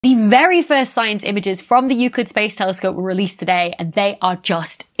The very first science images from the Euclid Space Telescope were released today, and they are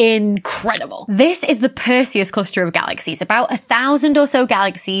just incredible. This is the Perseus cluster of galaxies, about 1,000 or so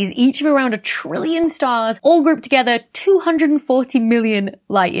galaxies, each of around 1 trillion stars, all grouped together 240 million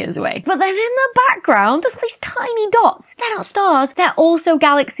light years away. But then in the background, there's these tiny dots. They're not stars, they're also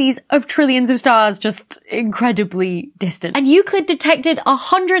galaxies of trillions of stars, just incredibly distant. And Euclid detected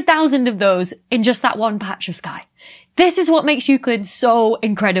 100,000 of those in just that one patch of sky. This is what makes Euclid so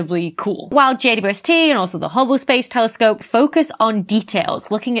incredibly cool. While JWST and also the Hubble Space Telescope focus on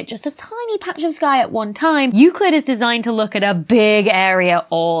details, looking at just a tiny patch of sky at one time, Euclid is designed to look at a big area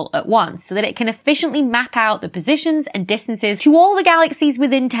all at once, so that it can efficiently map out the positions and distances to all the galaxies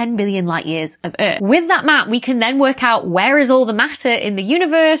within 10 billion light years of Earth. With that map, we can then work out where is all the matter in the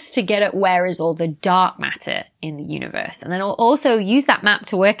universe to get at where is all the dark matter in the universe. And then we'll also use that map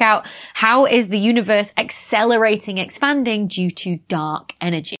to work out how is the universe accelerating, expanding due to dark energy.